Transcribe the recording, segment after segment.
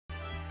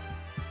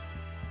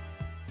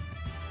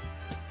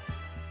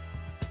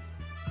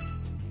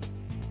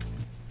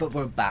but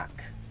we're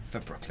back for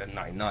Brooklyn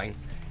Nine-Nine.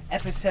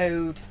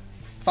 Episode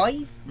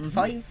 5?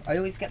 5? I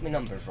always get my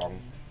numbers wrong.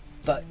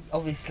 But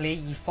obviously,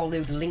 you follow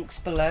the links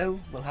below.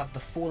 We'll have the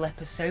full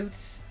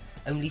episodes.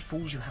 Only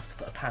fools, you have to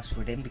put a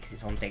password in because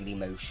it's on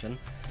Dailymotion.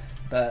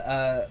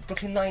 But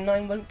Brooklyn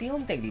Nine-Nine won't be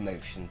on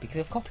Dailymotion because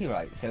of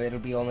copyright, so it'll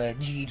be on a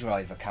G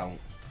Drive account.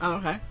 Oh,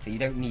 okay. So you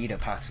don't need a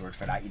password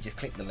for that, you just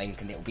click the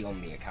link and it'll be on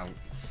the account.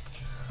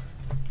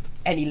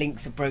 Any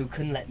links are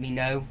broken, let me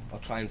know. I'll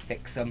try and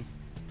fix them.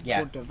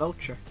 Yeah. Called the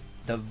Vulture.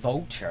 The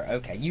Vulture,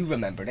 okay, you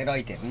remembered it,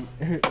 I didn't.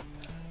 Yeah.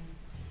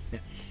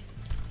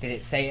 Did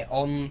it say it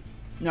on...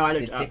 No, I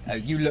looked it up. Oh,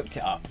 you looked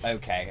it up,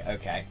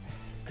 okay.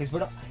 Because we're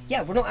not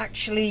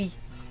actually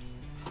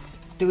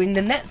doing the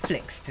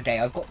Netflix today.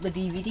 I've got the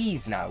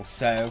DVDs now,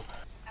 so...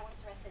 I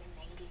once arrested a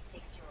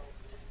 96-year-old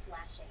for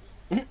flashing.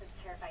 I was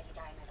terrified he'd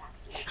die in my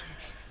backseat.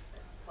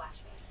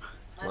 Flash me.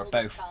 My We're oldest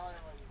both. caller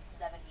was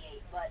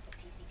 78, but the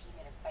PCP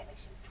made her fight like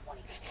she was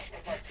 20. What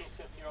about two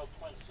 50-year-old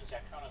twins? Does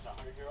that count as a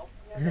 100-year-old?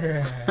 You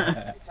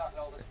talking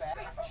all this bad?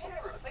 She had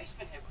a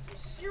replacement hip with some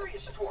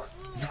serious torque.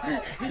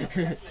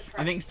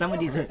 I think some of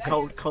these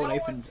cold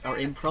opens are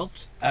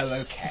improv. Oh,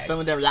 okay. Some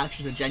of their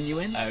reactions are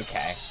genuine.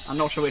 Okay. I'm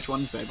not sure which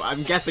ones though, but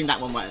I'm guessing that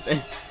one might have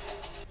been.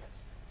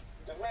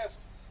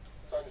 Dismissed.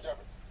 Sergeant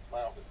Jeffords,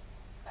 my office.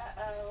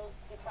 Uh-oh.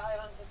 You probably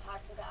want to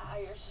talk about how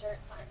your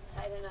shirts aren't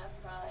tight enough,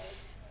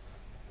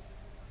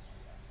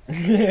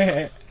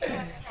 probably.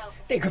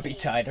 They could be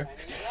tighter.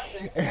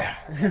 I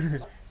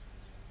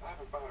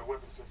haven't found a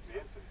weapon since the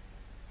incident.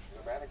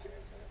 The mannequin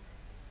incident.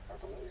 I'm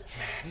familiar.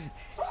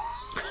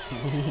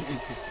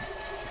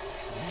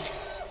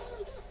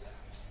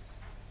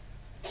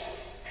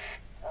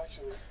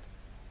 Actually,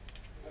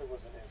 there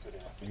was an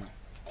incident.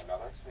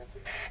 Another incident.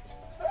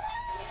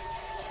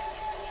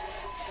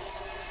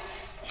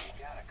 You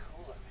got a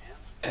cooler,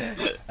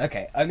 man.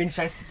 Okay, I'm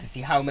interested to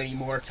see how many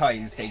more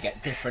times they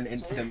get different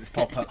incidents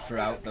pop up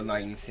throughout the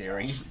 9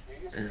 series. You used to be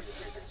the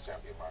precinct's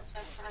champion, Marks.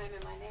 There's crime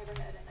in my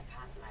neighborhood, and the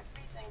cops in my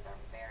precinct are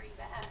very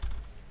bad.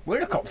 We're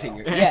the cops in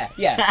your...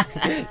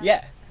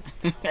 Yeah.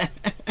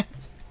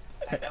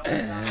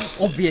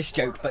 Obvious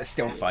joke, but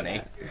still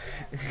funny.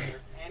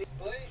 Annie,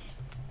 please.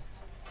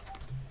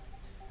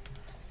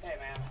 Hey,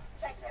 man.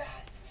 Thank God.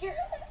 Here,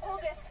 hold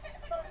this.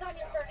 So it's on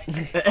your verdict.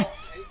 Okay,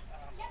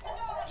 Get the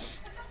door.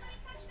 Somebody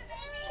touch the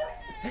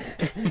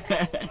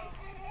baby.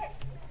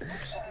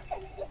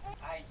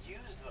 I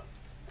used them.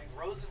 I think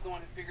Rose is the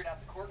one who figured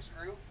out the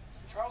corkscrew.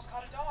 Charles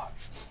caught a dog.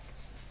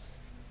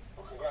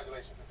 Well,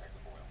 congratulations,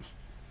 Detective Boyle.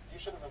 You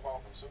should have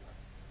involved him sooner.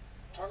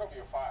 Turn over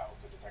your file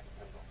to Detective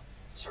Pimble.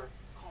 Sir,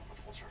 call him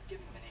patrol, sir. Give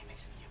him the name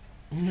makes him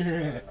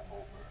human.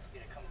 Over.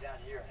 You're gonna come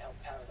down here and help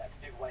pound that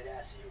big white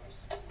ass of yours.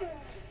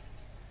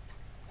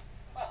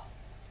 Well,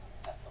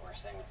 that's the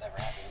worst thing that's ever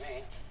happened to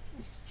me.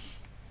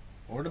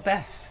 Or the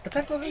best.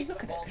 Depends on who you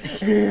look at So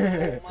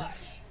it. much.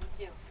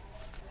 You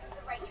have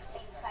the right to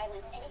remain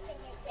silent. Anything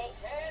you say.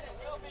 And it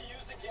will be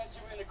used against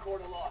you in a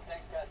court of law.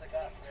 Thanks, guys. I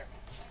got it from there.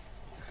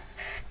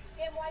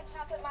 Skim white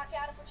chocolate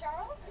macchiato for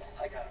Charles?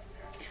 I got it from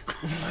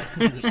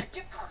there. There's a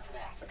gift card for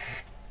that.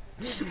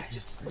 I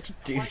just Such a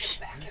douche.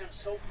 back at him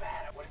so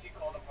bad. What if you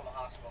called him from the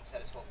hospital and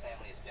said his whole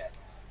family is dead?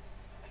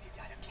 Like he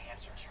died of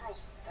cancer.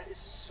 Charles, that is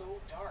so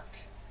dark.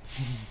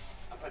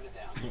 I'm putting it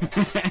down.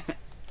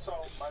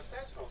 So, my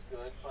stance feels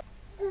good, but...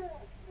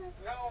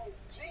 No,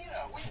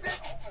 Gina, we've been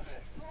over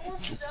this. Well,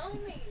 show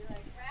me.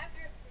 Like, wrap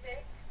your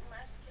thick,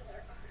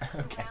 muscular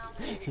arms around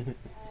me.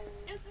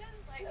 This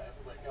is like... Yeah,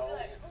 everybody go.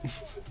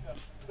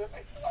 Good.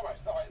 Hey, all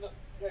right, look.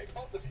 Hey,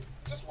 both of you,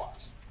 just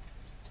watch.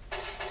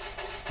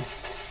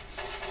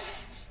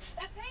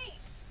 That's me.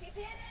 He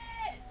did it.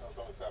 No,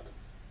 don't tell me.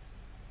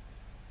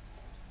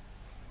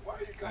 Why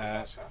are you coming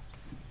out, Shasta?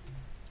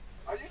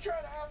 Are you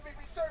trying to have me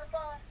be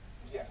certified?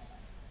 Yes.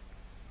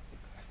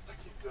 Like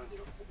you've done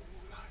your whole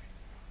life.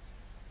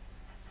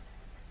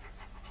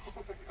 Oh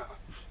my God.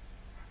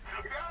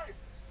 Guys,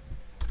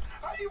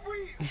 how do you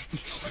breathe? Oh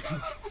my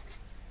God.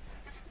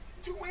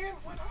 2 in,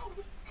 1 out.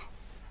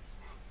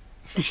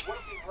 What if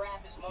we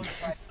wrap his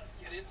motorcycle? Let's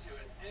get into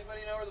it.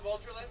 Anybody know where the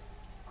Vulture lives?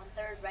 On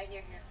 3rd, right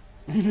near here.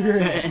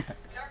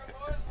 Chicago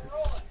boys, we're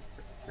rolling.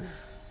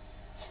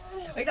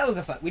 I think that was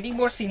a fun. We need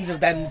more scenes of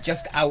them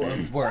just out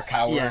of work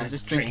hours, Yeah,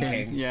 just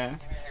drinking. Yeah. Give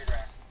me a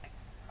hairdryer.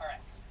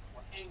 Alright,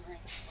 we're angry,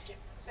 we're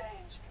getting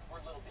revenge, we're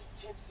a little bit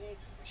tipsy,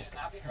 we should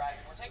not be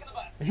driving, we're taking the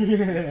bus. I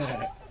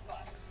love the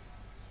bus.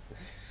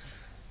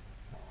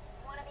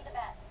 You want to be the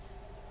best.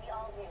 We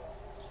all do. You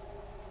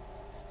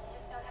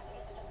just don't have to be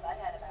such a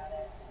butthead about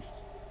it.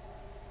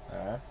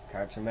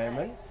 Character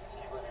moments.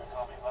 Can't believe you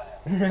called me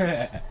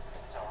butthead.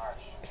 So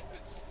harsh.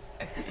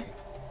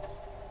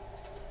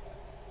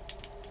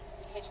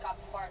 Hitchcock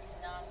farts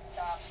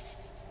non-stop.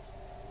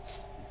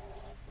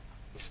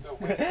 Still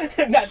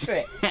waiting. That's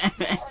it.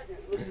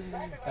 Target looks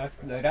exactly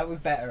like No, that was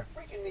better.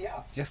 freaking me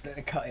out. Just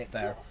cut it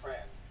there. My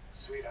friend,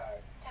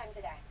 sweetheart. Time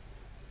to die.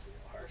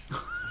 Harsh.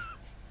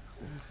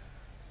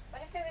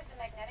 What if there was a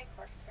magnetic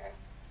corkscrew?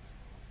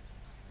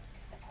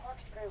 The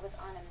corkscrew was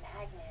on a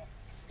magnet.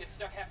 It's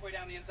stuck halfway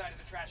down the inside of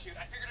the trash chute.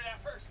 I figured it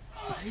out first.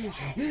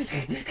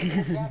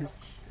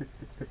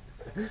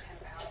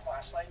 10-pound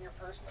flashlight in your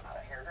purse, but not a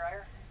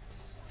hairdryer?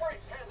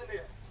 Freeze, hands in the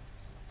air.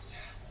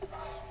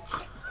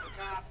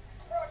 Cop.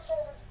 Broad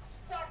shoulders.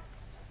 Stop.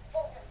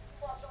 Focus.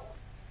 Broad shoulders.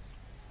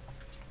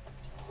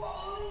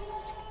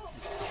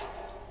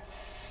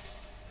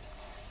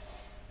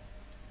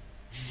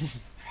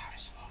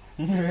 Proudest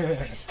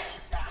moment.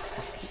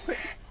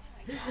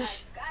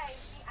 Guys,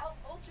 he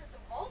out-vultured the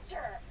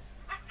vulture.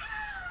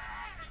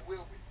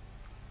 Will be.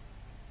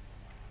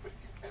 But if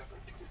you ever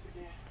do this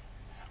again,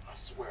 I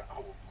swear I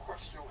will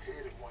crush your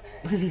head in one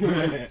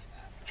hand.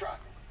 Try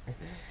me.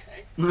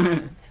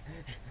 Okay?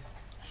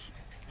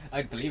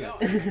 I'd believe it.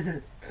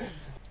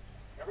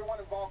 Everyone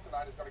involved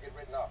tonight is going to get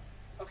written up.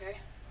 Okay,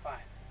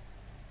 fine.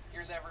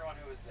 Here's everyone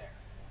who was there.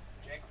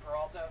 Jake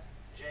Peralta,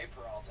 Jay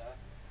Peralta,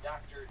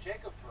 Dr.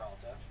 Jacob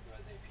Peralta, who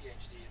has a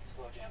PhD in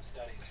slow jam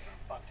studies from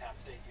Bucktown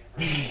State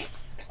University.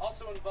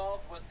 Also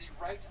involved was the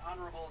Right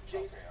Honorable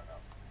Jason. Okay,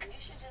 enough. You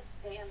should just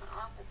stay in the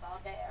office all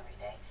day, every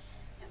day,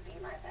 and be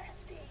my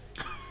bestie.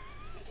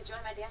 You could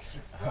join my dance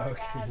troupe for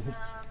orgasm.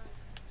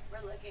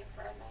 We're looking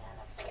for a man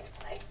of faith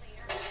slightly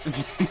your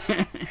It's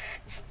going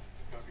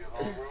to be a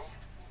long room.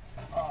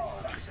 Oh,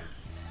 that's it.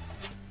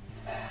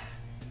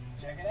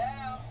 Check it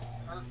out.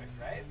 Perfect,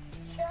 right?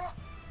 Yeah.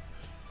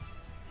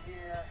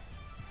 Deer,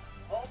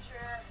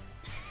 vulture,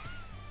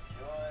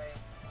 joy,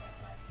 and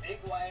my big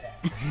white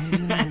ass.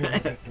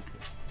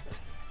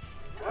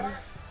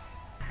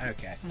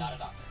 Okay. Not a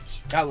doctor.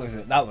 That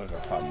was a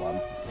fun one.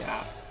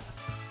 Yeah.